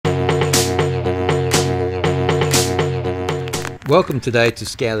Welcome today to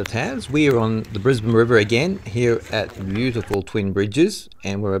Scout the Tabs. We are on the Brisbane River again here at beautiful Twin Bridges,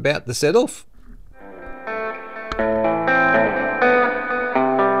 and we're about to set off.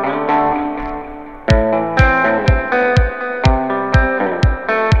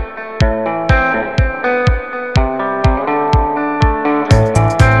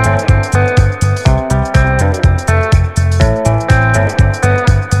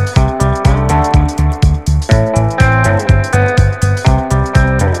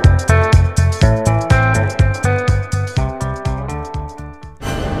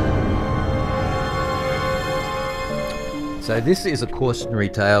 So this is a cautionary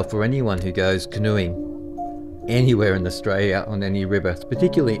tale for anyone who goes canoeing anywhere in Australia on any river,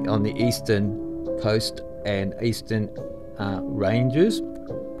 particularly on the eastern coast and eastern ranges.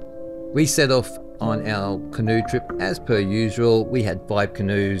 We set off on our canoe trip as per usual. We had 5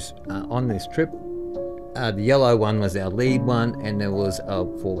 canoes on this trip. The yellow one was our lead one, and there was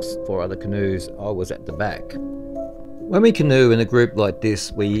 4 other canoes. I was at the back. When we canoe in a group like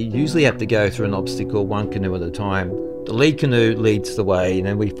this, we usually have to go through an obstacle one canoe at a time. The lead canoe leads the way and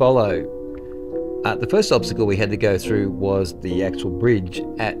then we follow. The first obstacle we had to go through was the actual bridge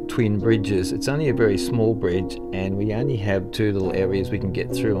at Twin Bridges. It's only a very small bridge and we only have 2 little areas we can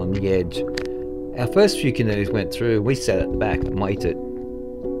get through on the edge. Our first few canoes went through, we sat at the back and waited.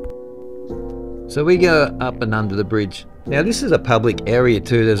 So we go up and under the bridge. Now this is a public area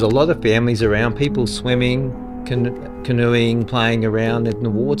too. There's a lot of families around, people swimming, canoeing, playing around in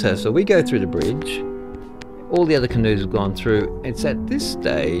the water. So we go through the bridge. All the other canoes have gone through. It's at this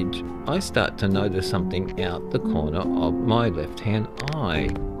stage I start to notice something out the corner of my left-hand eye.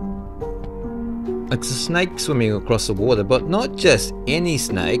 It's a snake swimming across the water, but not just any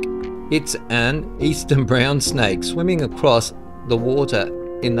snake. It's an eastern brown snake swimming across the water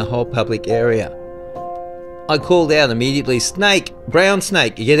in the whole public area. I called out immediately, "Snake! Brown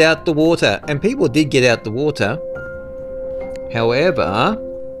snake! Get out the water!" And people did get out the water. However,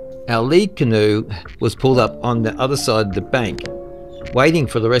 our lead canoe was pulled up on the other side of the bank, waiting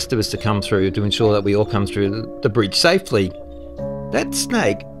for the rest of us to come through to ensure that we all come through the bridge safely. That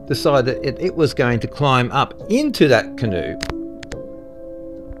snake decided it was going to climb up into that canoe.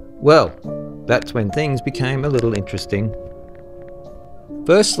 Well, that's when things became a little interesting.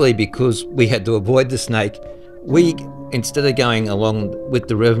 Firstly, because we had to avoid the snake, instead of going along with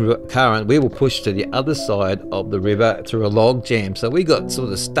the river current, we were pushed to the other side of the river through a log jam. So we got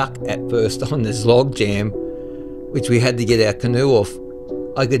sort of stuck at first on this log jam, which we had to get our canoe off.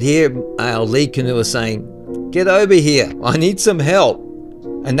 I could hear our lead canoe saying, "Get over here, I need some help."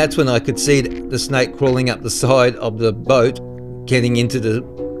 And that's when I could see the snake crawling up the side of the boat, getting into the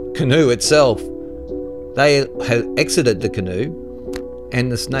canoe itself. They had exited the canoe and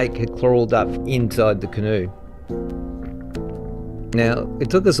the snake had crawled up inside the canoe. Now, it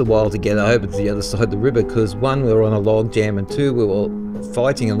took us a while to get over to the other side of the river because 1, we were on a log jam, and 2, we were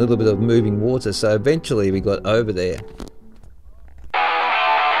fighting a little bit of moving water, so eventually we got over there.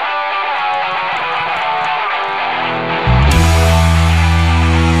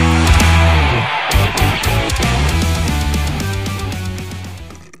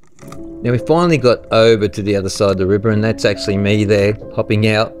 Now we finally got over to the other side of the river, and that's actually me there, hopping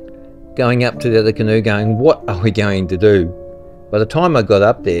out, going up to the other canoe going, "What are we going to do?" By the time I got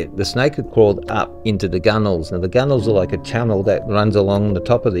up there, the snake had crawled up into the gunnels. Now the gunnels are like a channel that runs along the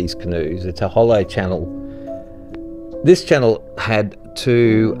top of these canoes. It's a hollow channel. This channel had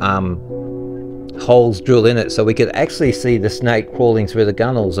 2 holes drilled in it, so we could actually see the snake crawling through the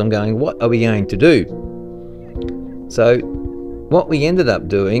gunnels. I'm going, what are we going to do? So what we ended up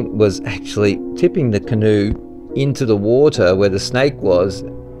doing was actually tipping the canoe into the water where the snake was.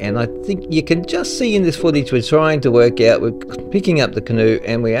 And I think you can just see in this footage we're trying to work out, we're picking up the canoe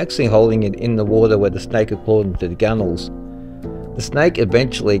and we're actually holding it in the water where the snake had crawled into the gunnels. The snake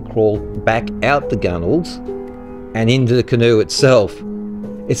eventually crawled back out the gunnels and into the canoe itself.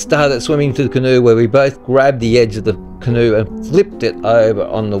 It started swimming to the canoe where we both grabbed the edge of the canoe and flipped it over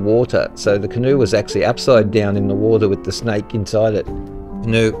on the water. So the canoe was actually upside down in the water with the snake inside it.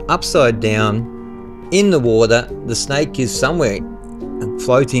 Canoe upside down in the water, the snake is somewhere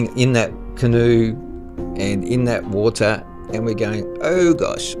floating in that canoe and in that water, and we're going, oh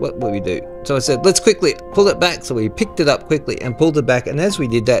gosh, what will we do? So I said, let's quickly pull it back. So we picked it up quickly and pulled it back, and as we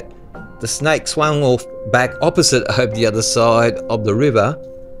did that, the snake swung off back opposite over the other side of the river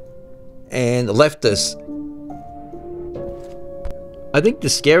and left us. I think the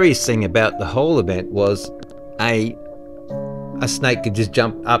scariest thing about the whole event was a snake could just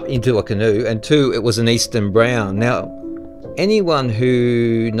jump up into a canoe, and 2, it was an eastern brown. Now Anyone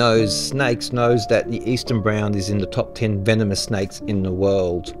who knows snakes knows that the eastern brown is in the top 10 venomous snakes in the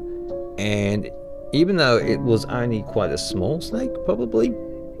world. And even though it was only quite a small snake, probably,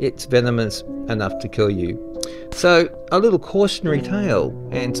 it's venomous enough to kill you. So a little cautionary tale,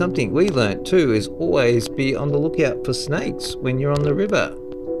 and something we learnt too, is always be on the lookout for snakes when you're on the river.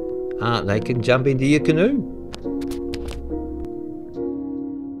 They can jump into your canoe.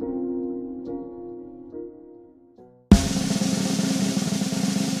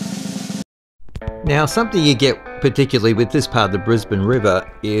 Now, something you get particularly with this part of the Brisbane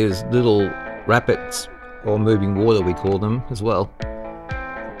River is little rapids, or moving water we call them as well.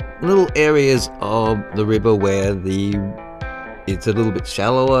 Little areas of the river where it's a little bit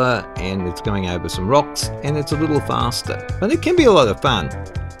shallower and it's going over some rocks and it's a little faster. But it can be a lot of fun,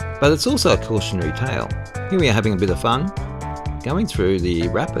 but it's also a cautionary tale. Here we are having a bit of fun going through the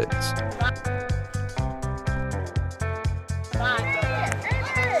rapids.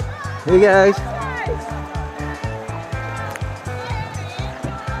 Here he goes.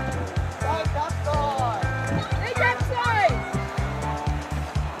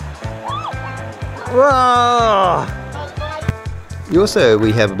 Whoa!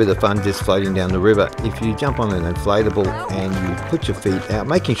 We have a bit of fun just floating down the river. If you jump on an inflatable and you put your feet out,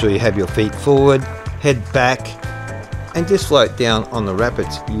 making sure you have your feet forward, head back, and just float down on the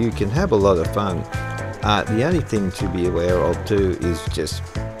rapids, you can have a lot of fun. The only thing to be aware of too is just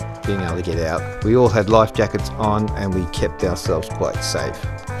being able to get out. We all had life jackets on and we kept ourselves quite safe.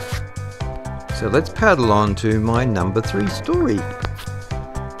 So let's paddle on to my number 3 story.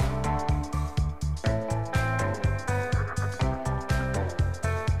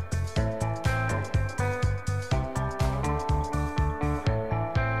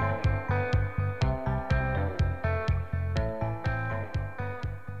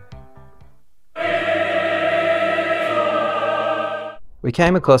 We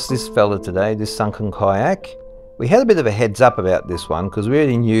came across this fella today, this sunken kayak. We had a bit of a heads up about this one because we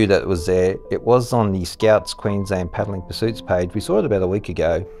already knew that it was there. It was on the Scouts Queensland Paddling Pursuits page. We saw it about a week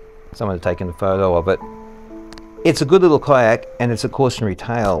ago. Someone had taken a photo of it. It's a good little kayak and it's a cautionary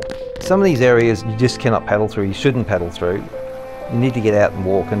tale. Some of these areas you just cannot paddle through, you shouldn't paddle through. You need to get out and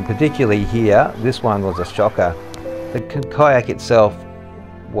walk, and particularly here, this one was a shocker. The kayak itself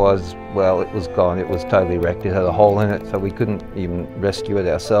was, well, it was gone. It was totally wrecked. It had a hole in it, so we couldn't even rescue it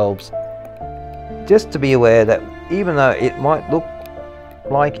ourselves. Just to be aware that even though it might look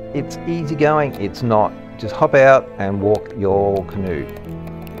like it's easy going, it's not. Just hop out and walk your canoe.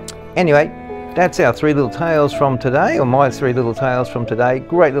 Anyway, that's our 3 little tales from today, or my 3 little tales from today.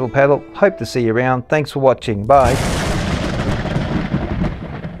 Great little paddle. Hope to see you around. Thanks for watching. Bye.